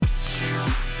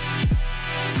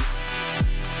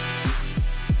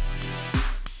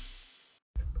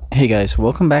Hey guys,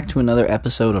 welcome back to another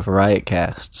episode of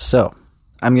Riotcast. So,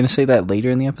 I'm going to say that later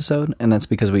in the episode, and that's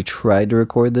because we tried to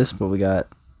record this, but we got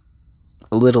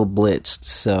a little blitzed,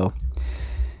 so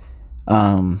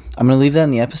I'm going to leave that in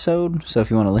the episode, so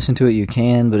if you want to listen to it, you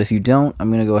can, but if you don't,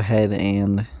 I'm going to go ahead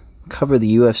and cover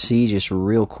the UFC just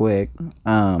real quick.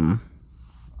 Also,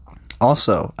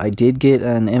 I did get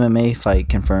an MMA fight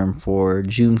confirmed for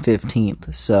June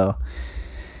 15th, so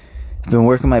I've been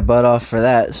working my butt off for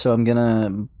that, so I'm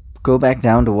gonna go back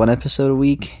down to one episode a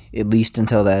week, at least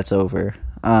until that's over.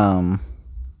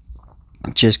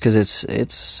 Just because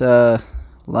it's a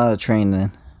lot of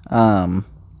training. So I'm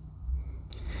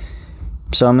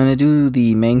gonna do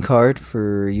the main card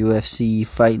for UFC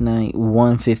Fight Night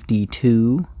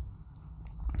 152,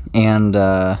 and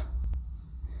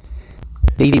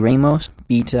Baby Ramos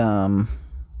beat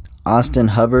Austin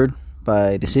Hubbard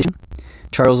by decision.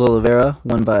 Charles Oliveira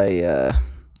won by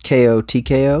KO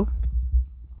TKO.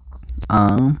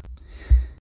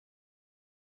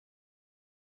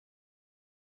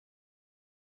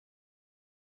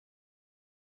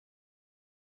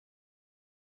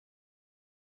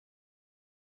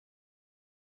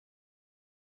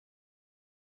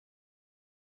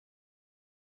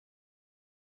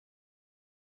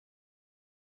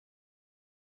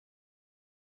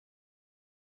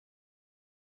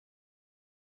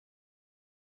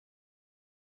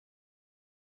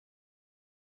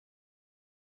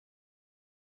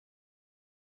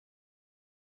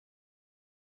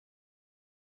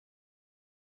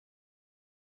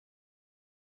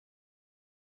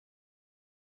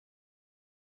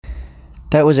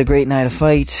 That was a great night of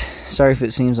fights. Sorry if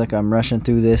it seems like I'm rushing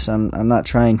through this. I'm not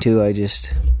trying to. I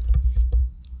just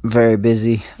very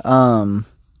busy. I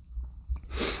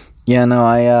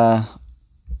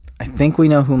think we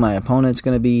know who my opponent's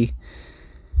gonna be.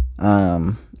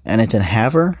 And it's in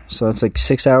Havre, so it's like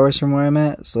 6 hours from where I'm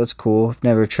at. So that's cool. I've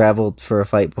never traveled for a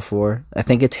fight before. I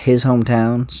think it's his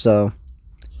hometown, so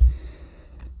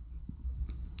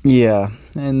yeah.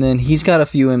 And then he's got a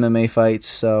few MMA fights,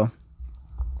 so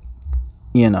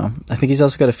I think he's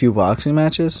also got a few boxing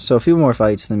matches, so a few more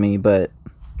fights than me, but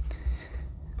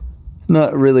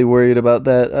not really worried about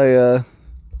that.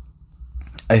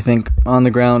 I think on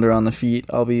the ground or on the feet,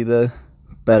 I'll be the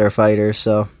better fighter,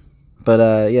 so.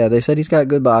 But, they said he's got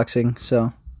good boxing,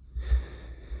 so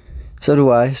do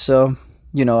I, so,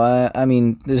 I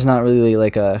mean, there's not really,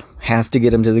 like, a have to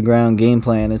get him to the ground game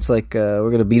plan. It's like, we're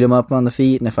going to beat him up on the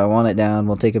feet, and if I want it down,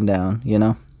 we'll take him down,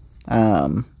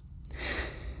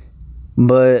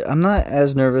 But I'm not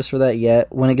as nervous for that yet.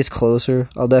 When it gets closer,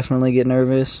 I'll definitely get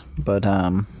nervous. But,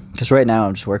 because right now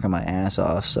I'm just working my ass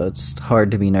off, so it's hard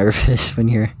to be nervous when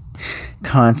you're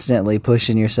constantly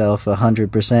pushing yourself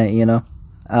 100%,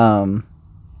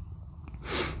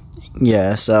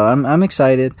 so I'm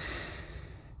excited.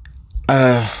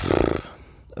 I've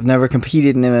never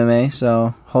competed in MMA,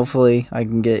 so hopefully I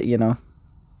can get,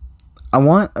 I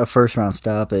want a first round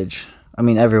stoppage. I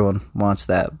mean, everyone wants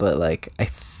that, but, like,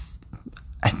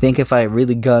 I think if I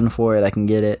really gun for it, I can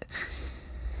get it.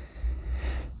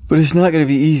 But it's not going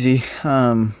to be easy.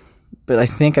 But I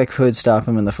think I could stop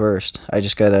him in the first. I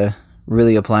just got to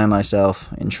really apply myself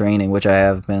in training, which I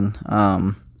have been.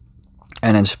 And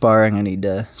in sparring, I need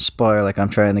to spar like I'm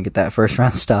trying to get that first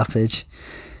round stoppage.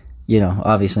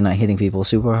 Obviously not hitting people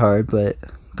super hard, but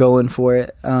going for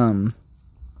it. And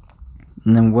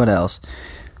then what else?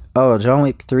 Oh, John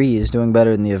Wick 3 is doing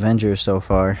better than the Avengers so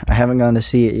far. I haven't gone to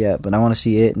see it yet, but I want to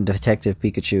see it and Detective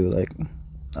Pikachu, like,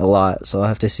 a lot, so I'll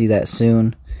have to see that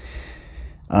soon.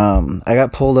 I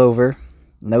got pulled over.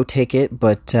 No ticket,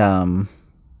 but, I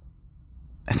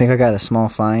think I got a small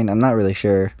fine. I'm not really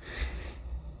sure.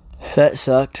 That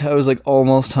sucked. I was, like,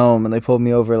 almost home, and they pulled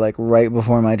me over, like, right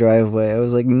before my driveway. I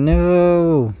was like,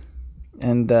 no!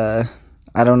 And, I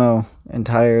don't know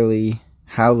entirely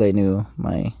how they knew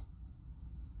my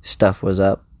stuff was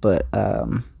up, but I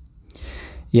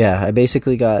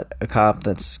basically got a cop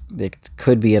that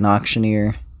could be an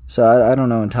auctioneer, so I don't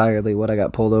know entirely what I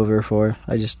got pulled over for.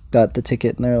 I just got the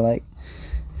ticket and they're like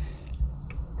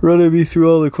running me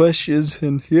through all the questions,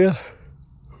 and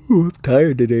I'm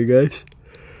tired today, guys.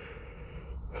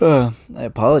 I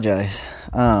apologize.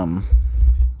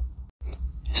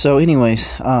 So anyways,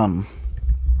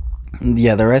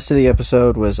 the rest of the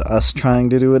episode was us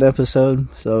trying to do an episode,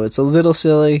 so it's a little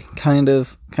silly, kind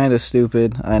of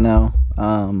stupid, I know.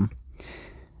 I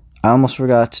almost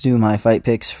forgot to do my fight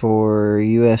picks for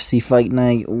UFC Fight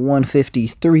Night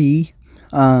 153.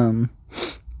 I'll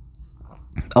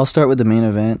start with the main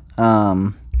event.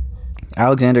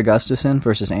 Alexander Gustafsson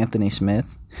versus Anthony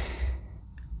Smith.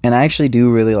 And I actually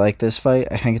do really like this fight.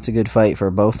 I think it's a good fight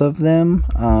for both of them.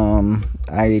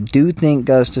 I do think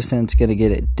Gustafsson's going to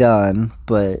get it done,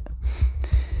 but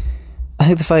I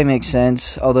think the fight makes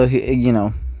sense. Although,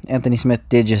 Anthony Smith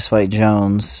did just fight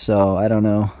Jones, so I don't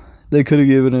know. They could have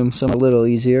given him something a little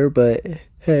easier, but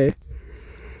hey.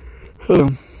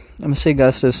 I'm going to say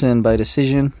Gustafsson by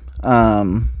decision.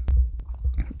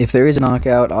 If there is a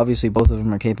knockout, obviously both of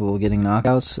them are capable of getting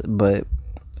knockouts, but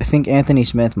I think Anthony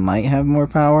Smith might have more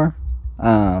power.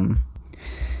 But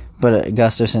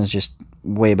Gustafsson's just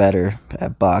way better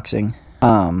at boxing.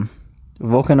 Volkan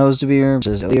Ozdemir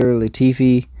versus Ilir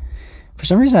Latifi. For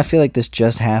some reason, I feel like this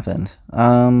just happened.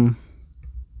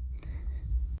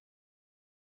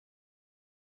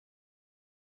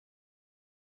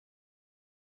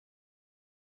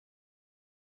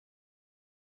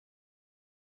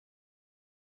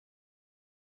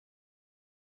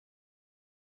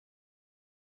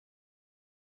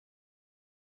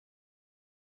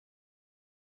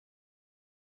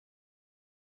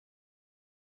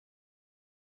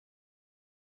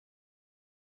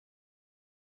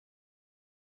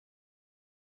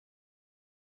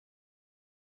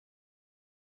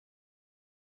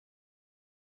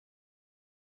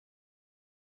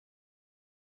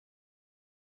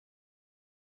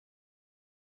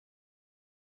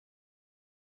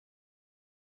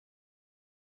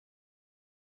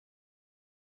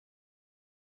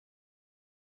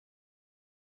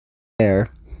 There.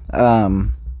 I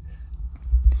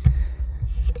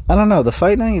don't know. The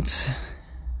fight nights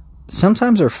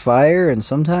sometimes are fire, and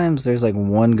sometimes there's like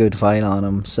one good fight on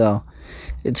them. So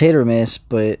it's hit or miss.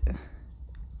 But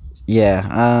yeah,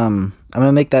 I'm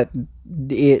gonna make that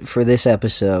it for this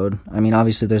episode. I mean,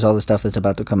 obviously, there's all the stuff that's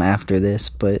about to come after this,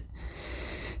 but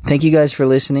thank you guys for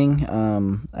listening.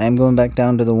 I am going back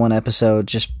down to the one episode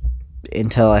just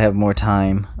until I have more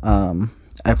time.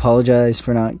 I apologize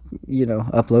for not,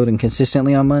 uploading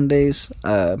consistently on Mondays.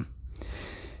 I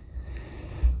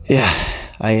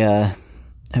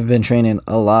have been training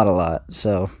a lot,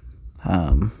 so,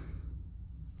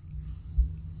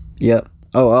 yep.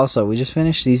 Oh, also, we just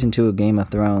finished season 2 of Game of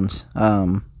Thrones.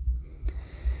 I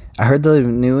heard the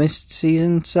newest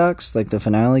season sucks, like the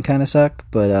finale kind of sucked,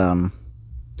 but,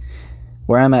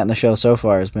 where I'm at in the show so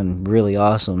far has been really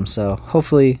awesome, so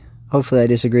hopefully I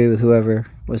disagree with whoever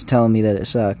was telling me that it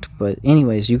sucked. But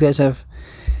anyways, you guys have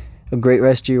a great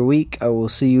rest of your week. I will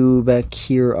see you back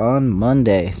here on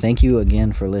Monday. Thank you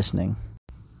again for listening.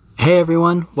 Hey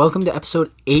everyone, welcome to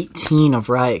episode 18 of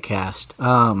Riotcast.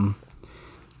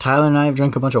 Tyler and I have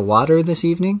drank a bunch of water this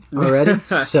evening already, and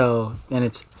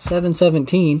it's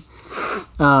 7:17.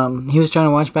 He was trying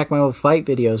to watch back my old fight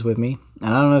videos with me,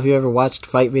 and I don't know if you ever watched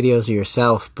fight videos of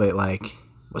yourself, but like,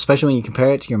 especially when you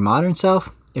compare it to your modern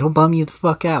self, it'll bum you the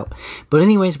fuck out. But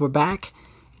anyways, we're back.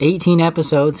 18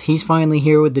 episodes. He's finally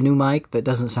here with the new mic that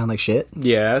doesn't sound like shit.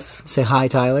 Yes. Say hi,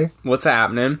 Tyler. What's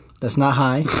happening? That's not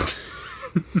hi.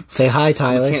 Say hi,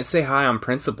 Tyler. You can't say hi on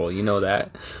principle. You know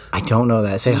that. I don't know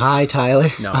that. Say hi,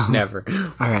 Tyler. No, never.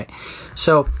 All right.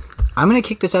 So, I'm going to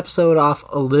kick this episode off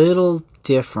a little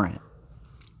different.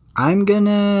 I'm going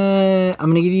to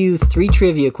give you 3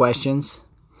 trivia questions.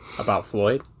 About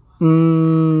Floyd?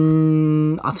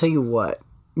 I'll tell you what.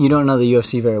 You don't know the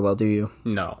UFC very well, do you?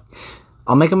 No.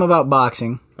 I'll make them about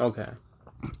boxing. Okay.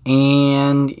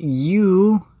 And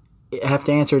you have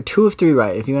to answer 2 of 3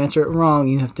 right. If you answer it wrong,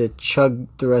 you have to chug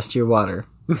the rest of your water.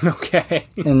 Okay.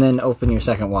 And then open your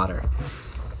second water.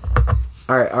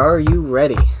 Alright, are you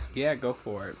ready? Yeah, go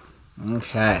for it.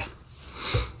 Okay.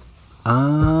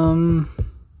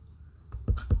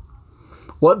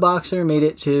 What boxer made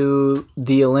it to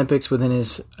the Olympics within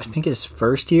his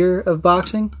first year of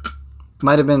boxing?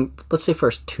 Might have been, let's say,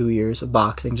 first 2 years of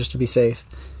boxing, just to be safe.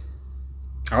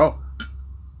 Oh.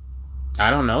 I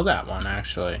don't know that one,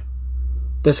 actually.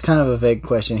 This is kind of a vague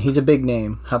question. He's a big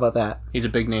name. How about that? He's a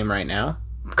big name right now?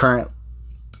 Current.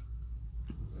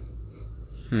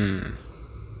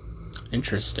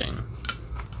 Interesting.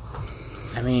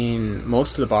 I mean,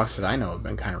 most of the boxers I know have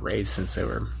been kind of raised since they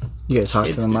were... You guys talk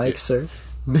to the mic, sir?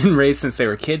 Been raised since they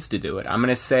were kids to do it. I'm going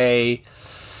to say...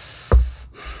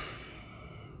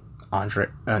 Andre...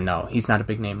 no, he's not a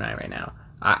big name right now.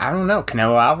 I don't know.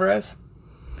 Canelo Alvarez?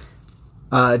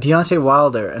 Deontay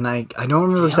Wilder, and I don't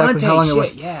remember exactly how long it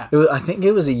was. Yeah. I think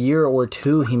it was a year or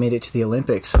 2 he made it to the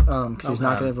Olympics, because he was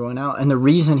knocking everyone out. And the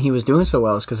reason he was doing so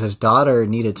well is because his daughter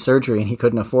needed surgery and he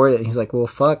couldn't afford it. And he's like, well,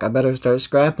 fuck, I better start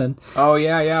scrapping. Oh,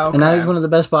 yeah, okay. And now he's one of the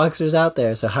best boxers out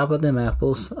there, so how about them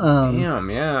apples? Damn,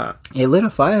 yeah. It lit a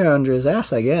fire under his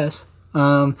ass, I guess.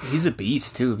 He's a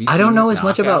beast, too. I don't know as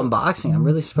much about boxing. I'm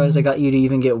really surprised I got you to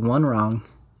even get one wrong.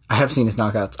 I have seen his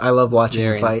knockouts. I love watching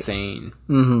They're him fight. insane.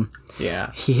 Mm-hmm.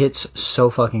 Yeah. He hits so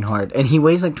fucking hard. And he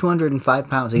weighs like 205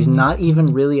 pounds. He's not even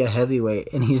really a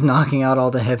heavyweight. And he's knocking out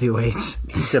all the heavyweights.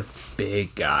 He's a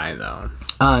big guy, though.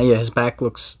 Yeah, his back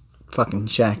looks fucking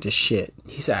jacked as shit.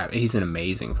 He's an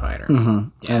amazing fighter. Mm-hmm.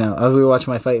 Yeah. I know. We were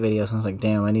watching my fight videos and I was like,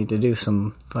 damn, I need to do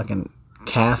some fucking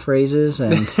calf raises.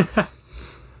 And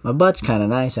my butt's kind of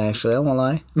nice, actually. I won't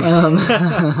lie.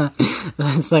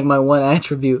 That's like my one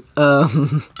attribute.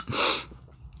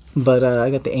 But I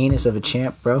got the anus of a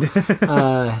champ, bro.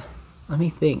 Let me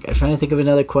think. I'm trying to think of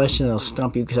another question that'll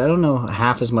stump you, because I don't know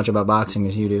half as much about boxing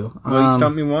as you do. Well, you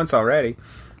stumped me once already.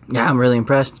 Yeah, I'm really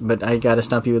impressed, but I gotta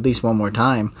stump you at least one more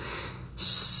time.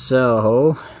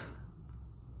 So...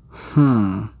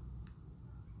 I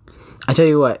tell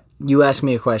you what. You ask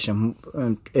me a question.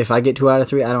 If I get 2 out of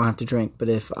 3, I don't have to drink. But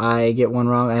if I get 1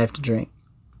 wrong, I have to drink.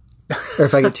 Or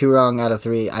if I get 2 wrong out of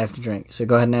 3, I have to drink. So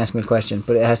go ahead and ask me a question.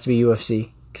 But it has to be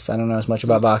UFC. Because I don't know as much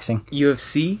about boxing.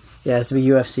 UFC? Yeah, it has to be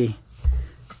UFC.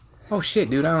 Oh shit,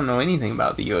 dude! I don't know anything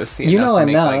about the UFC. You know to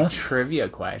make, enough. like, trivia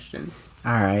questions.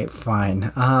 Alright,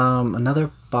 fine.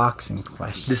 Another boxing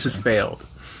question. This has failed.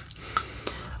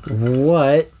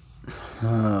 What?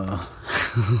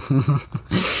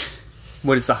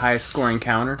 What is the highest scoring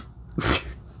counter?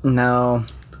 No.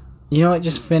 You know what?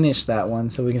 Just finish that one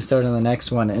so we can start on the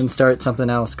next one and start something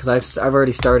else. Because I've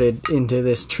already started into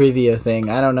this trivia thing.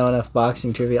 I don't know enough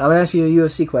boxing trivia. I'm going to ask you a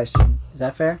UFC question. Is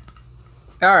that fair?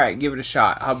 Alright, give it a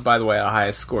shot. By the way, the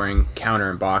highest scoring counter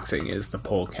in boxing is the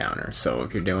pull counter. So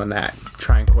if you're doing that,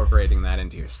 try incorporating that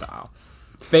into your style.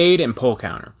 Fade and pull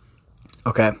counter.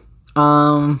 Okay.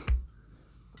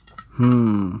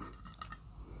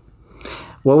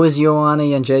 What was Joanna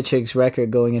Jędrzejczyk's record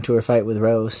going into her fight with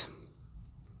Rose?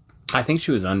 I think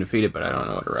she was undefeated, but I don't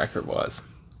know what her record was.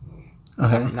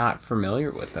 Okay. I'm not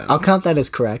familiar with them. I'll count that as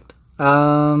correct.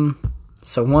 So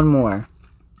one more.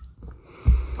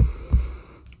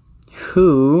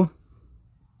 Who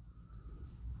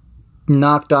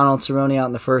knocked Donald Cerrone out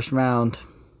in the first round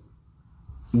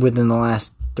within the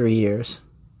last 3 years?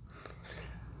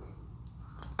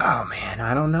 Oh man,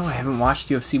 I don't know. I haven't watched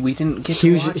UFC. We didn't get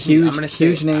huge, to watch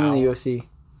huge name in the UFC.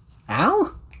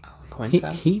 Al?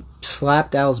 Quinta? He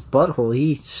slapped Al's butthole.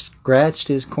 He scratched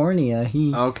his cornea.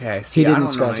 Okay. He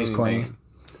didn't scratch his cornea.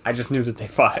 I just knew that they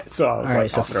fought, so I was all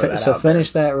right, I'll throw that out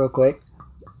finish that real quick.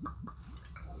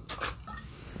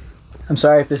 I'm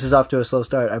sorry if this is off to a slow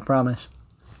start. I promise.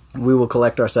 We will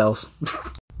collect ourselves.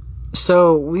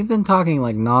 So, we've been talking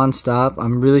like non-stop.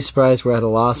 I'm really surprised we're at a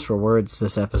loss for words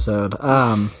this episode.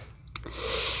 We're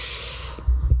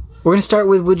going to start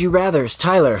with Would You Rathers.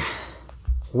 Tyler,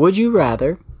 would you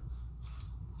rather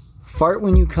fart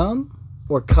when you come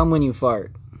or come when you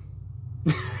fart?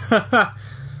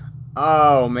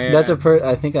 Oh, man.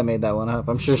 I think I made that one up.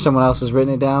 I'm sure someone else has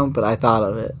written it down, but I thought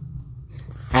of it.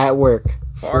 At work.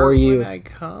 Fart for you. when I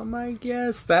come, I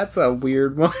guess? That's a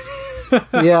weird one.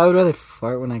 Yeah, I would rather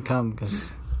fart when I come,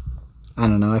 because, I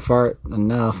don't know, I fart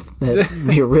enough. That'd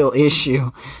be a real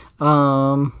issue.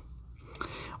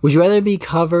 Would you rather be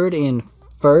covered in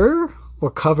fur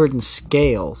or covered in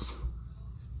scales?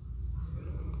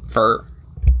 Fur.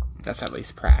 That's at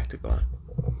least practical.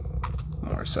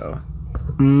 More so.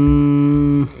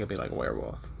 You could be like a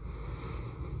werewolf.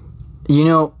 You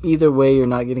know, either way, you're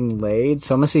not getting laid,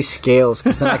 so I'm gonna say scales,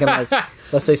 because then I can, like,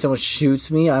 let's say someone shoots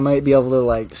me, I might be able to,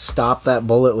 like, stop that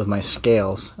bullet with my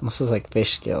scales. Unless it's, like,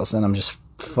 fish scales, then I'm just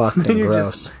fucked and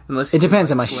gross. It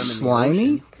depends, am I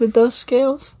slimy with those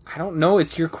scales? I don't know,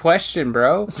 it's your question,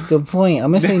 bro. That's a good point.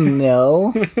 I'm gonna say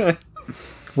no.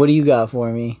 What do you got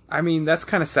for me? I mean, that's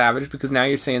kind of savage, because now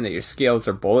you're saying that your scales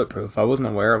are bulletproof. I wasn't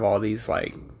aware of all these,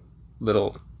 like,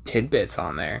 little tidbits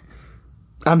on there.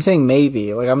 I'm saying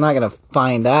maybe. Like, I'm not going to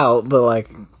find out, but, like,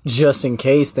 just in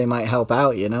case they might help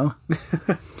out, you know?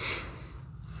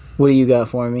 What do you got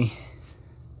for me?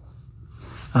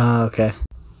 Okay.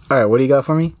 Alright, what do you got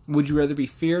for me? Would you rather be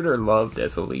feared or loved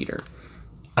as a leader?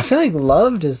 I feel like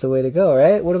loved is the way to go,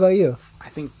 right? What about you? I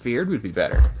think feared would be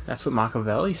better. That's what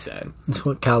Machiavelli said. That's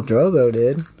what Khal Drogo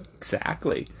did.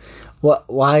 Exactly.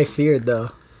 Why feared, though?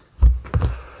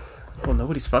 Well,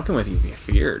 nobody's fucking with you if you're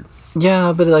feared.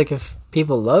 Yeah, but, like, if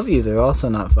people love you, they're also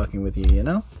not fucking with you, you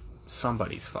know?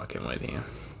 Somebody's fucking with you.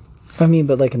 I mean,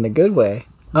 but, like, in the good way.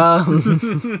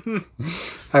 Alright,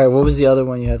 what was the other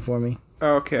one you had for me?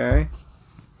 Okay.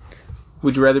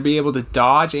 Would you rather be able to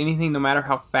dodge anything no matter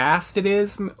how fast it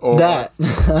is? Or That.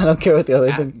 I don't care what the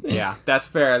other thing. Yeah, that's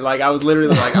fair. Like, I was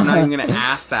literally like, I'm not even going to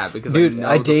ask that because Dude, I know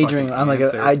I the daydream. fucking I'm like,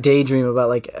 answer. I daydream about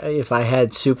like if I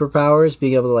had superpowers,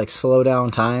 being able to like slow down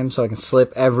time so I can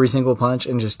slip every single punch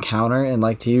and just counter. And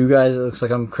like to you guys, it looks like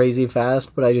I'm crazy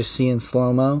fast, but I just see in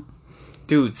slow mo.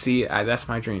 Dude, see, that's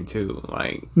my dream too.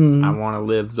 Like, I want to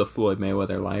live the Floyd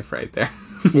Mayweather life right there.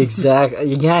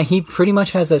 Exactly. Yeah, he pretty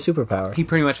much has that superpower. He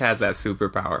pretty much has that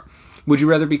superpower. Would you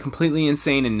rather be completely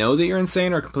insane and know that you're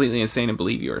insane, or completely insane and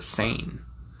believe you're sane?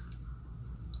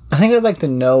 I think I'd like to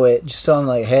know it, just so I'm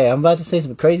like, hey, I'm about to say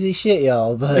some crazy shit,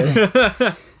 y'all.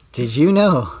 But did you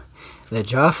know that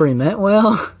Joffrey meant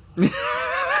well?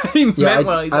 He meant Yeah,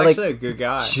 well. He's I, actually a good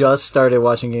guy. Just started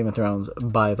watching Game of Thrones,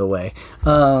 by the way.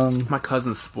 My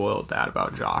cousin spoiled that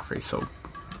about Joffrey, so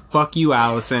fuck you,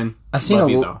 Allison. I've seen Love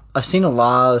you, though. I've seen a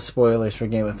lot of spoilers for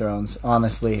Game of Thrones,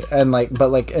 honestly, and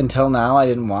but until now I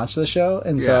didn't watch the show,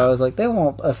 and so Yeah. I was like, they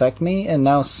won't affect me, and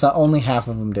now only half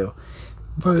of them do.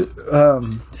 But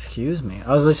excuse me,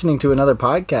 I was listening to another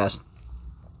podcast,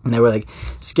 and they were like,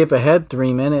 skip ahead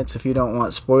 3 minutes if you don't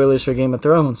want spoilers for Game of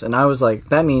Thrones, and I was like,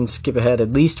 that means skip ahead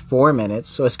at least 4 minutes.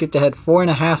 So I skipped ahead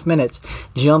 4.5 minutes,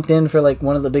 jumped in for like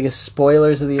one of the biggest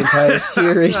spoilers of the entire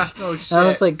series. Oh, And I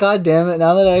was like, God damn it,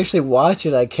 now that I actually watch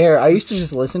it, I care. I used to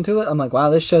just listen to it. I'm like,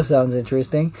 wow, this show sounds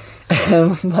interesting.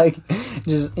 And like,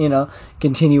 just,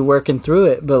 continue working through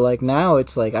it. But like now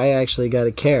it's like, I actually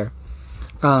gotta care.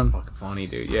 That's fucking funny,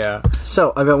 dude. Yeah.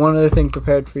 So, I got one other thing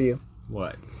prepared for you.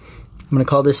 What? I'm gonna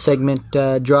call this segment,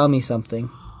 Draw Me Something.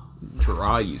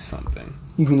 Draw you something.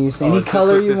 You can use Oh, any is this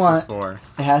color what you this want. is for?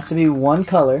 It has to be one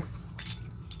color.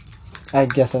 I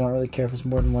guess I don't really care if it's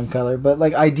more than one color, but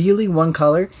like ideally one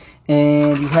color,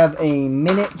 and you have a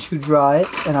minute to draw it,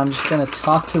 and I'm just gonna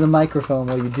talk to the microphone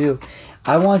while you do.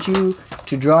 I want you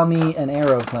to draw me an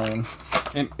aeroplane.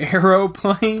 An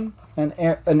aeroplane? An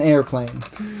airplane.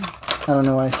 I don't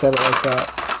know why I said it like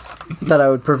that. That I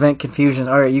would prevent confusion.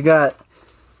 Alright, you got...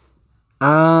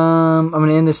 I'm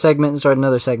gonna end this segment and start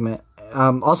another segment.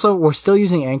 Also, we're still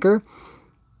using Anchor.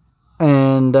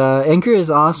 And Anchor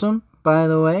is awesome, by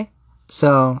the way.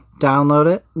 So,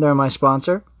 download it. They're my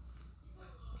sponsor.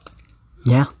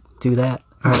 Yeah, do that.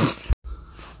 Alright.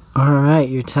 Alright,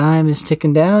 your time is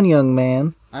ticking down, young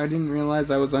man. I didn't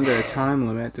realize I was under a time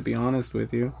limit, to be honest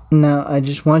with you. Now, I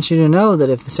just want you to know that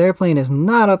if this airplane is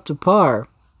not up to par,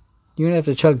 you're gonna have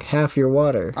to chug half your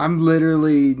water. I'm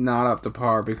literally not up to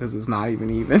par because it's not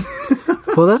even.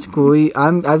 Well, that's cool.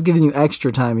 I've given you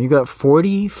extra time. You got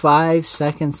 45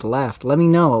 seconds left. Let me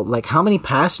know, like, how many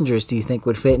passengers do you think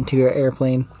would fit into your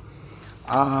airplane?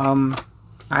 I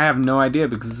have no idea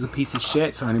because it's a piece of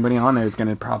shit, so anybody on there is going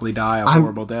to probably die a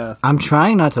horrible death. I'm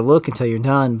trying not to look until you're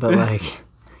done, but, like,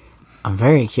 I'm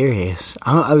very curious.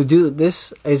 I would do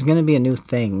this is going to be a new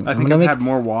thing. I think I've had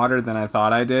more water than I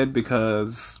thought I did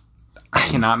because I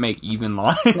cannot make even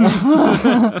lines.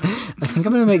 I think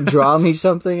I'm going to make Draw Me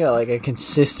Something like a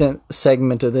consistent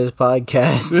segment of this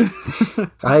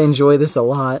podcast. I enjoy this a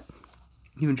lot.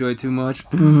 You enjoy it too much?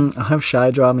 I'll have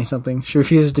Shy draw me something. She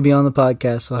refuses to be on the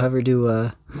podcast, so I'll have her do,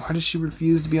 Why does she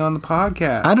refuse to be on the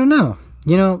podcast? I don't know.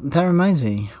 You know, that reminds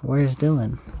me. Where's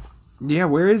Dylan? Yeah,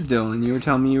 where is Dylan? You were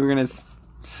telling me you were going to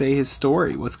say his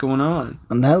story. What's going on?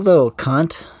 And that little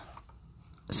cunt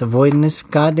is avoiding this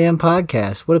goddamn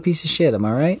podcast. What a piece of shit, am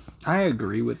I right? I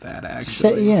agree with that,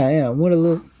 actually. Yeah. What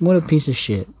a piece of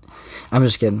shit. I'm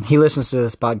just kidding. He listens to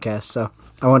this podcast, so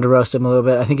I wanted to roast him a little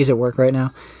bit. I think he's at work right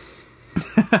now.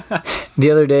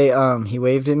 The other day, he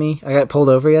waved at me. I got pulled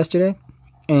over yesterday,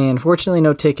 and fortunately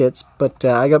no tickets, but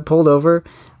I got pulled over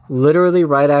literally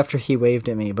right after he waved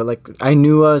at me. But like, I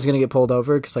knew I was gonna get pulled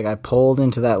over because like I pulled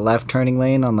into that left turning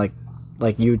lane on like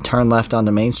you turn left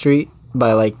onto Main Street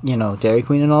by like, you know, Dairy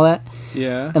Queen and all that.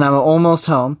 Yeah. And I'm almost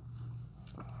home,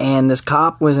 and this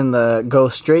cop was in the go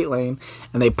straight lane,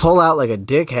 and they pull out like a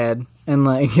dickhead. And,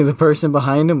 like, the person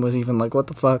behind him was even like, what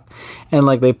the fuck? And,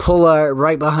 like, they pull out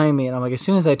right behind me. And I'm like, as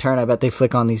soon as I turn, I bet they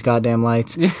flick on these goddamn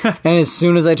lights. Yeah. And as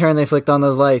soon as I turned, they flicked on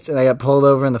those lights. And I got pulled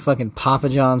over in the fucking Papa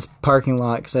John's parking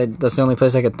lot. Because that's the only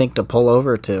place I could think to pull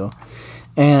over to.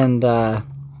 And, I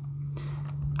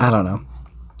don't know.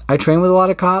 I train with a lot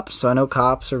of cops, so I know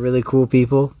cops are really cool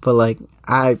people. But, like,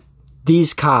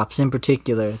 these cops in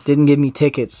particular didn't give me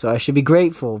tickets, so I should be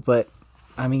grateful. But...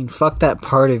 I mean, fuck that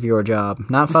part of your job.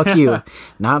 Not fuck you.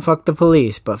 Not fuck the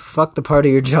police, but fuck the part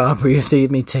of your job where you have to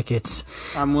give me tickets.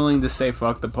 I'm willing to say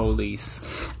fuck the police.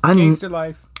 I'm Gangster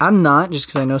life. I'm not, just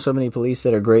because I know so many police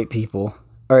that are great people.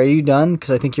 Are you done?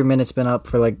 Because I think your minute's been up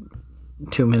for like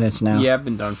 2 minutes now. Yeah, I've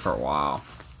been done for a while.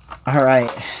 All right.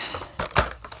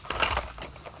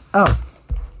 Oh.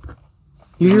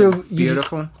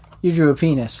 Beautiful. You drew a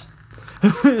penis.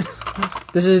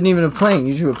 This isn't even a plane.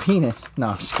 You drew a penis. No,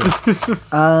 I'm just kidding.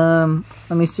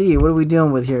 Let me see. What are we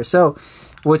dealing with here? So,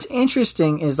 what's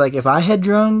interesting is, like, if I had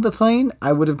drawn the plane,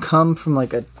 I would have come from,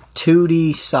 like, a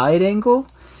 2D side angle.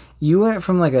 You went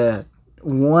from, like, a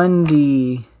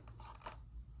 1D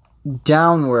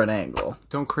downward angle.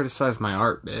 Don't criticize my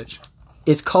art, bitch.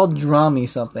 It's called Draw Me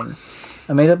Something.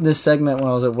 I made up this segment when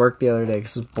I was at work the other day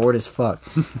because I was bored as fuck.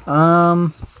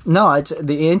 No, it's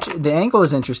the angle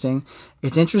is interesting.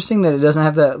 It's interesting that it doesn't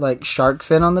have that like shark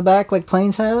fin on the back like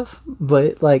planes have.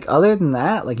 But like other than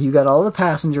that, like you got all the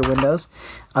passenger windows.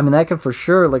 I mean that could for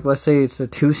sure like let's say it's a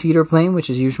 2-seater plane, which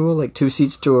is usual, like 2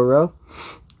 seats to a row,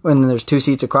 and then there's 2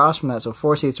 seats across from that, so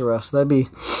 4 seats a row. So that'd be.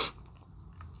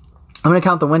 I'm gonna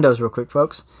count the windows real quick,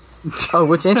 folks. Oh,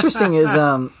 what's interesting is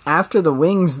after the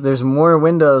wings, there's more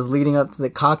windows leading up to the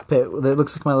cockpit. That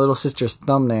looks like my little sister's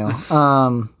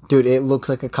thumbnail. Dude, it looks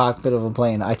like a cockpit of a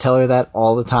plane. I tell her that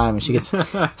all the time, and she gets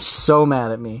so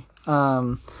mad at me.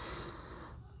 1,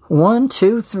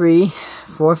 2, 3,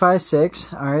 4, 5,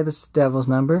 6. All right, that's the devil's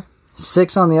number.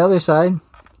 6 on the other side.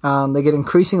 They get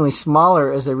increasingly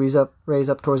smaller as they raise up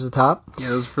towards the top. Yeah,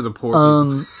 those are for the poor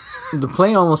people. The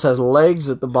plane almost has legs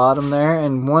at the bottom there,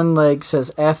 and one leg says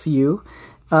F you.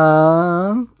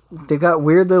 They've got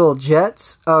weird little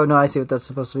jets. Oh, no, I see what that's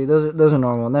supposed to be. Those are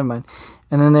normal. Never mind.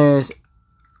 And then there's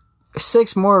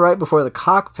 6 more right before the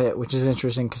cockpit, which is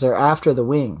interesting because they're after the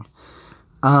wing.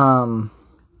 And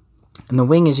the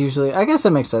wing is usually... I guess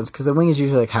that makes sense because the wing is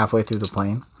usually like halfway through the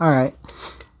plane. All right.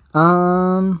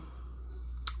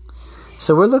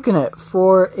 So we're looking at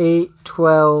 4, 8,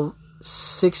 12...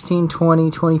 16, 20,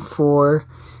 24,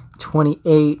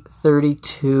 28,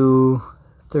 32,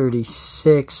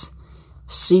 36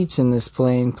 seats in this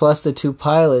plane, plus the 2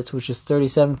 pilots, which is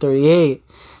 37, 38.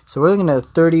 So we're looking at a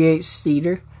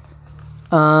 38-seater.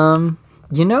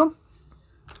 You know,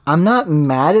 I'm not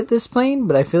mad at this plane,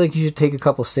 but I feel like you should take a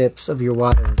couple sips of your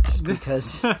water just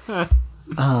because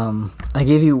I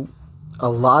gave you a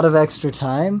lot of extra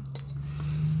time,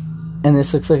 and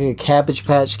this looks like a Cabbage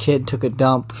Patch Kid took a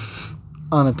dump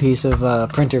on a piece of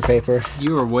printer paper.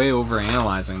 You were way over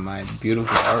analyzing my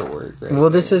beautiful artwork. Right well,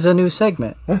 this is a new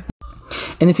segment.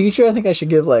 In the future, I think I should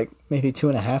give like maybe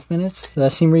 2.5 minutes. Does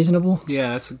that seem reasonable?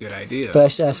 Yeah, that's a good idea. But I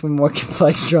should ask for more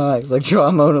complex drawings, like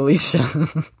draw Mona Lisa.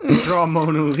 Draw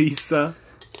Mona Lisa.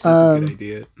 That's a good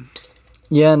idea.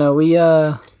 Yeah, no,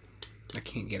 I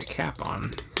can't get a cap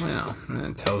on. Well,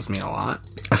 that tells me a lot.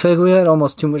 I feel like we had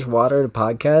almost too much water to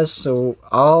podcast, so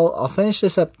I'll finish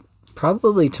this up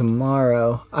probably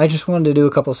tomorrow. I just wanted to do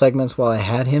a couple segments while I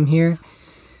had him here.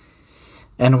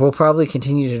 And we'll probably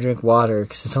continue to drink water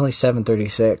because it's only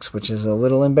 7:36, which is a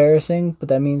little embarrassing. But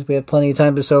that means we have plenty of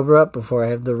time to sober up before I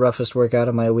have the roughest workout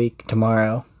of my week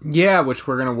tomorrow. Yeah, which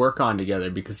we're going to work on together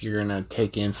because you're going to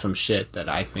take in some shit that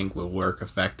I think will work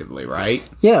effectively, right?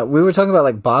 Yeah, we were talking about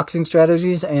like boxing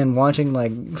strategies and watching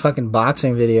like fucking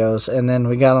boxing videos. And then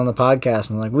we got on the podcast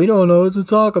and like, we don't know what to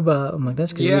talk about. I'm like,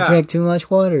 that's because you drank too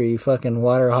much water, you fucking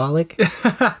waterholic.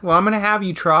 Well, I'm going to have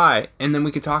you try and then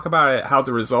we could talk about it, how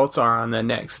the results are on the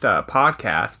next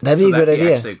podcast. That'd be a good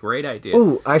idea. Actually a great idea.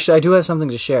 Ooh, actually, I do have something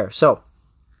to share. So,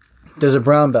 there's a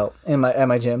brown belt at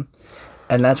my gym.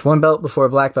 And that's 1 belt before a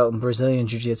black belt in Brazilian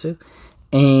Jiu-Jitsu.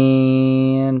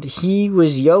 And he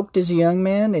was yoked as a young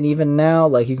man. And even now,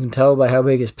 like you can tell by how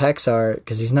big his pecs are,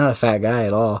 because he's not a fat guy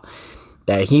at all,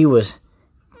 that he was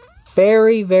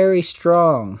very, very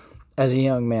strong as a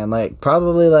young man. Like,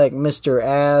 probably like Mr.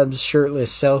 Abs,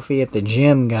 shirtless selfie at the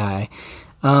gym guy.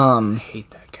 I hate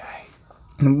that guy.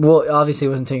 Well, obviously he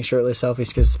wasn't taking shirtless selfies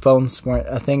because phones weren't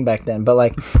a thing back then. But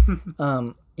like...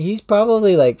 he's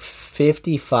probably like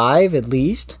 55 at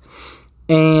least,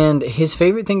 and his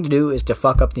favorite thing to do is to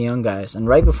fuck up the young guys. And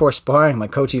right before sparring, my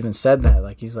coach even said that,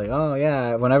 like, he's like, oh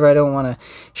yeah, whenever I don't want to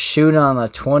shoot on a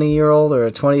 20-year-old or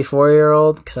a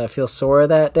 24-year-old because I feel sore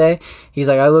that day, he's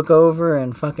like, I look over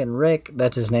and fucking Rick,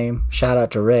 that's his name, shout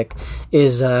out to Rick,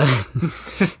 is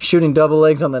shooting double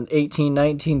legs on the 18,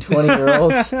 19,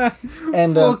 20-year-olds.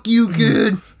 And fuck you,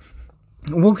 kid.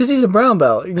 Well, because he's a brown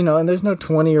belt, you know, and there's no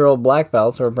 20-year-old black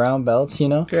belts or brown belts, you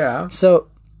know? Yeah. So,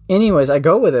 anyways, I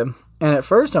go with him, and at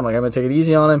first I'm like, I'm going to take it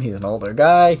easy on him. He's an older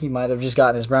guy. He might have just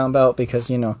gotten his brown belt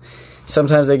because, you know,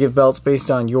 sometimes they give belts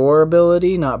based on your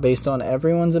ability, not based on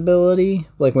everyone's ability,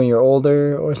 like when you're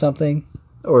older or something.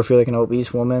 Or if you're like an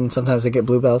obese woman, sometimes they get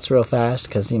blue belts real fast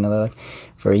because, you know, they're like,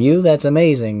 for you, that's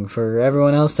amazing. For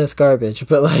everyone else, that's garbage.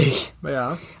 But, like,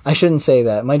 yeah, I shouldn't say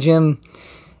that. My gym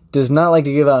does not like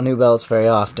to give out new belts very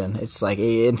often. It's like,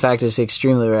 in fact, it's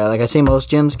extremely rare. Like, I see most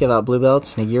gyms give out blue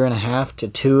belts in 1.5 to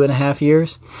 2.5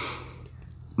 years.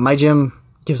 My gym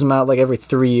Gives them out like every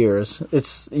 3 years.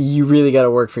 You really got to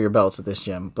work for your belts at this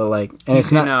gym, but like, and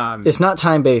it's not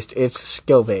time based. It's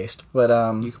skill based. But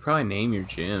you could probably name your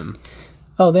gym.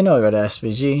 Oh, they know I go to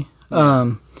SBG.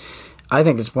 Yeah. I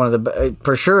think it's one of the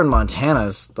for sure in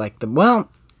Montana's like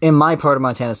in my part of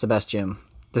Montana, it's the best gym.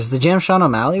 There's the gym Sean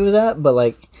O'Malley was at, but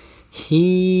like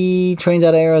he trains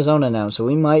out of Arizona now, so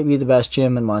we might be the best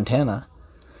gym in Montana.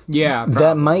 Yeah, probably.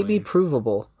 That might be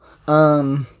provable.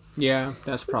 Yeah,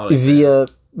 that's probably via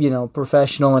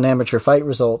professional and amateur fight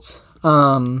results.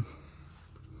 I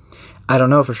don't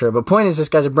know for sure, but point is, this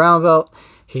guy's a brown belt.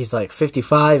 He's like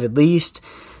 55 at least.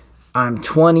 I'm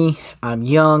 20. I'm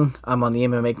young. I'm on the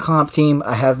MMA comp team.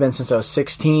 I have been since I was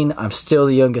 16. I'm still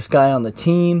the youngest guy on the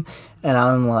team, and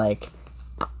I'm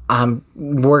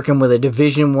working with a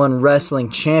Division I wrestling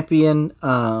champion.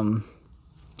 I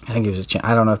think he was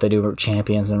I don't know if they do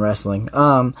champions in wrestling.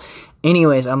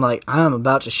 Anyways, I'm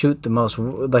about to shoot the most.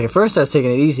 Like, at first I was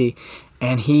taking it easy,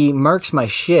 and he murks my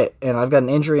shit, and I've got an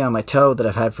injury on my toe that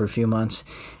I've had for a few months,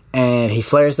 and he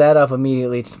flares that up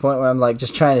immediately to the point where I'm like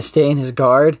just trying to stay in his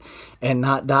guard and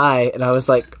not die. And I was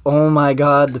like, oh my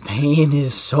god, the pain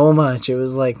is so much. It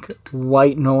was like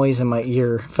white noise in my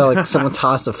ear. It felt like someone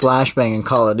tossed a flashbang in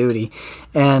Call of Duty.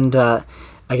 And I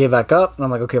get back up, and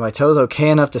I'm like, okay, my toe's okay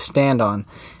enough to stand on.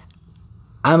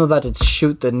 I'm about to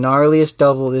shoot the gnarliest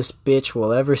double this bitch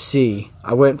will ever see.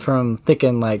 I went from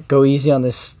thinking, like, go easy on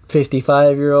this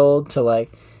 55-year-old to,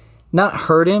 like, not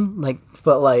hurt him, like,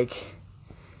 but, like,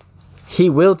 he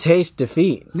will taste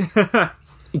defeat.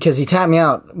 Because he tapped me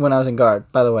out when I was in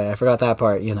guard. By the way, I forgot that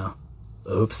part,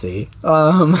 Oopsie.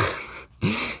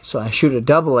 So I shoot a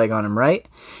double leg on him, right?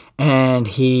 And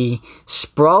he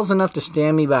sprawls enough to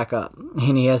stand me back up.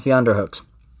 And he has the underhooks.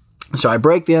 So I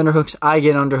break the underhooks, I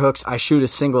get underhooks, I shoot a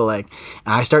single leg.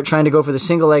 And I start trying to go for the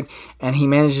single leg, and he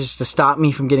manages to stop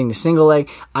me from getting the single leg.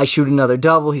 I shoot another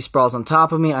double, he sprawls on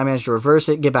top of me, I manage to reverse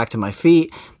it, get back to my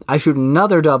feet. I shoot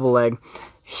another double leg.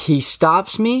 He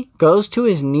stops me, goes to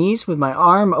his knees with my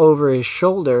arm over his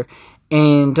shoulder,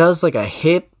 and does like a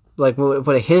hip, like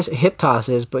what a hip toss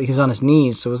is, but he was on his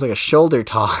knees, so it was like a shoulder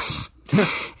toss.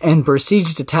 And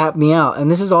proceeds to tap me out.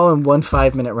 And this is all in one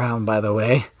 5-minute round, by the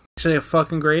way. Actually a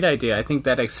fucking great idea. I think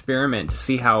that experiment to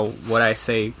see how what I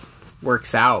say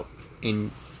works out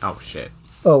in... Oh, shit.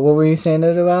 Oh, what were you saying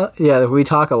it about? Yeah, we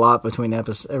talk a lot between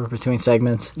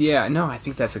segments. Yeah, no, I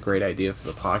think that's a great idea for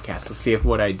the podcast. Let's see if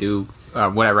what I do,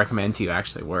 what I recommend to you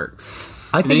actually works.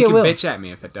 I think it will. You can bitch at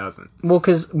me if it doesn't. Well,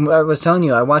 because I was telling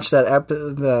you, I watched that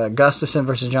the Gustafsson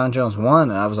versus John Jones 1,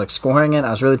 and I was like scoring it.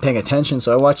 I was really paying attention,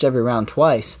 so I watched every round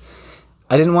twice.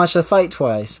 I didn't watch the fight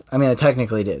twice. I mean, I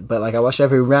technically did, but like I watched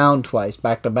every round twice,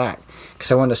 back to back, because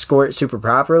I wanted to score it super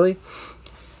properly.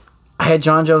 I had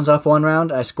John Jones up one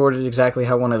round. I scored it exactly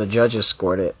how one of the judges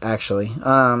scored it, actually.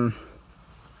 But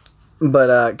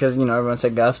because everyone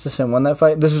said Gustafsson won that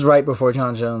fight. This was right before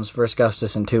John Jones versus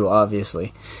Gustafsson 2,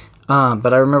 obviously.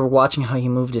 But I remember watching how he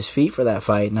moved his feet for that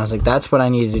fight, and I was like, that's what I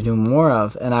needed to do more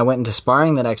of. And I went into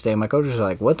sparring the next day, and my coaches were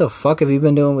like, what the fuck have you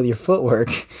been doing with your footwork?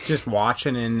 Just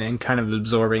watching and kind of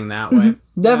absorbing that way.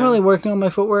 Definitely working on my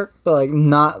footwork, but like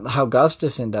not how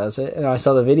Gustafsson does it. And I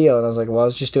saw the video, and I was like, well, I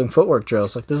was just doing footwork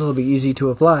drills. Like, this will be easy to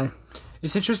apply.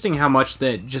 It's interesting how much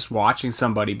that just watching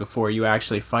somebody before you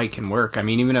actually fight can work. I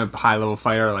mean, even a high-level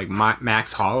fighter like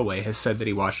Max Holloway has said that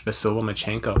he watched Vasyl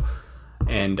Lomachenko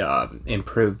and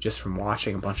improved just from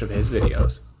watching a bunch of his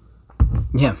videos.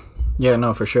 Yeah,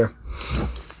 no, for sure.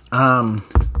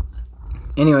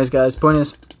 Anyways, guys, point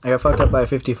is, I got fucked up by a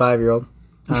 55-year-old.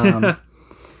 I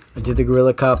did the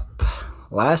Gorilla Cup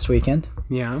last weekend.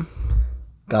 Yeah.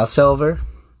 Got silver.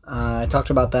 I talked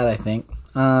about that, I think.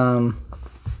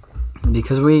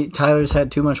 Because Tyler's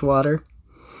had too much water.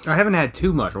 I haven't had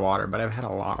too much water, but I've had a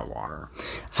lot of water.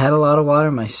 I've had a lot of water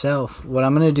myself. What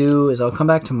I'm going to do is I'll come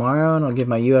back tomorrow and I'll give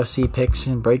my UFC picks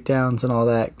and breakdowns and all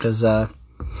that, because I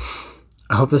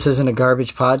hope this isn't a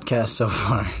garbage podcast so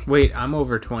far. Wait, I'm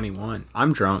over 21.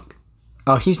 I'm drunk.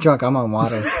 Oh, he's drunk. I'm on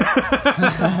water.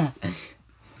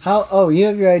 Oh, you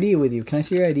have your ID with you. Can I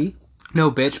see your ID? No,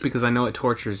 bitch, because I know it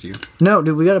tortures you. No,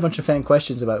 dude, we got a bunch of fan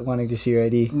questions about wanting to see your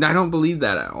ID. I don't believe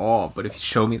that at all, but if you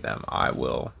show me them, I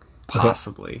will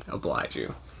possibly oblige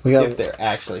you. If they're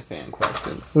actually fan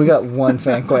questions. We got one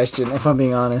fan question, if I'm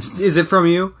being honest. Is it from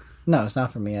you? No, it's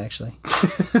not from me, actually.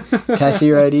 Can I see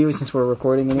your ID since we're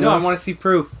recording anyways? No, I want to see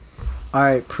proof.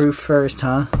 Alright, proof first,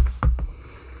 huh?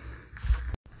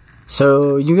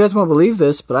 So, you guys won't believe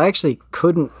this, but I actually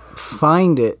couldn't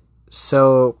find it.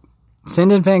 So,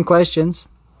 send in fan questions.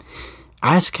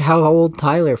 Ask how old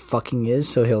Tyler fucking is,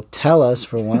 so he'll tell us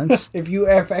for once. If you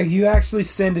actually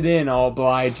send it in, I'll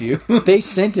oblige you. They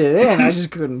sent it in. I just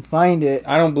couldn't find it.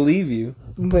 I don't believe you.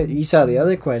 But you saw the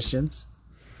other questions.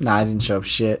 Nah, I didn't show up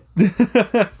shit.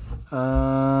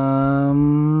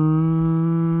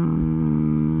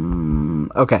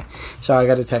 Okay. So I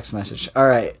got a text message. All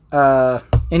right.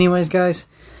 Anyways, guys,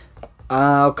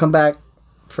 I'll come back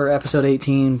for episode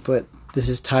 18, but this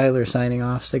is Tyler signing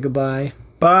off. Say goodbye.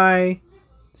 Bye.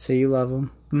 Say you love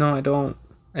them. No, I don't.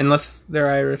 Unless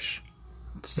they're Irish.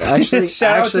 Actually,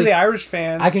 Shout out to the Irish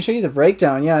fans. I can show you the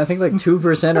breakdown. Yeah, I think like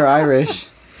 2% are Irish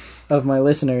of my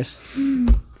listeners.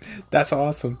 That's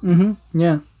awesome. Mm-hmm.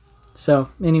 Yeah. So,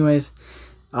 anyways,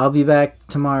 I'll be back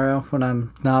tomorrow when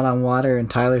I'm not on water and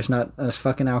Tyler's not a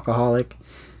fucking alcoholic.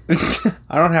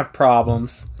 I don't have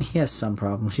problems. He has some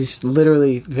problems. He's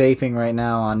literally vaping right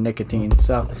now on nicotine.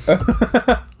 So,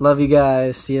 love you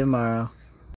guys. See you tomorrow.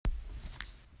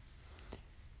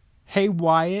 Hey,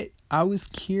 Wyatt, I was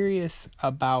curious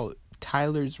about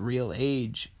Tyler's real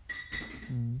age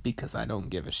because I don't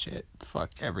give a shit.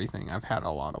 Fuck everything. I've had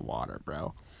a lot of water,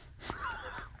 bro.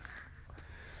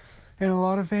 And a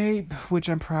lot of vape, which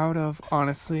I'm proud of.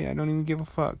 Honestly, I don't even give a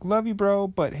fuck. Love you, bro,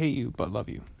 but hate you, but love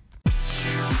you.